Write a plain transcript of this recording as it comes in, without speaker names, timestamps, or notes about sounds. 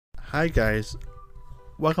Hi guys,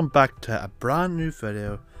 welcome back to a brand new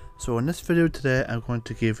video. So in this video today I'm going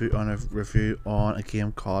to give you a review on a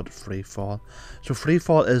game called Free Fall. So Free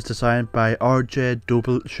Fall is designed by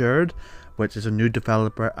RJDOBALSHARED, which is a new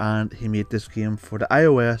developer, and he made this game for the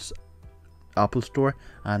iOS Apple Store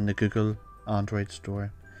and the Google Android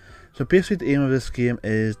Store. So basically the aim of this game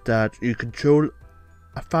is that you control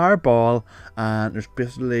a fireball and there's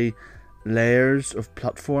basically layers of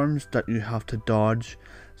platforms that you have to dodge.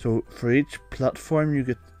 So for each platform you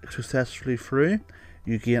get successfully through,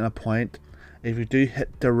 you gain a point. If you do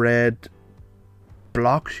hit the red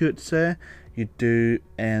blocks, you would say, you do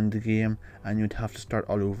end the game and you'd have to start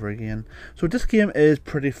all over again. So this game is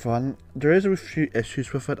pretty fun. There is a few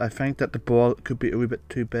issues with it. I think that the ball could be a wee bit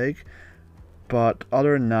too big, but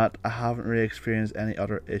other than that I haven't really experienced any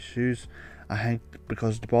other issues. I think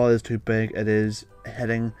because the ball is too big, it is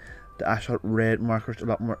hitting the actual red markers a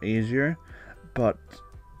lot more easier, but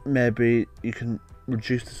maybe you can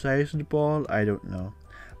reduce the size of the ball, I don't know,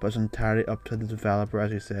 but it's entirely up to the developer,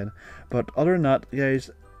 as you said. But other than that, guys,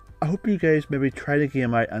 I hope you guys maybe try the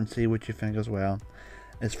game out and see what you think as well.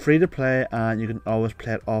 It's free to play and you can always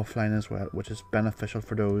play it offline as well, which is beneficial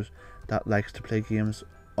for those that likes to play games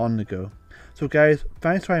on the go. So guys,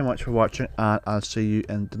 thanks very much for watching and I'll see you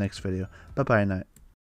in the next video. Bye bye now.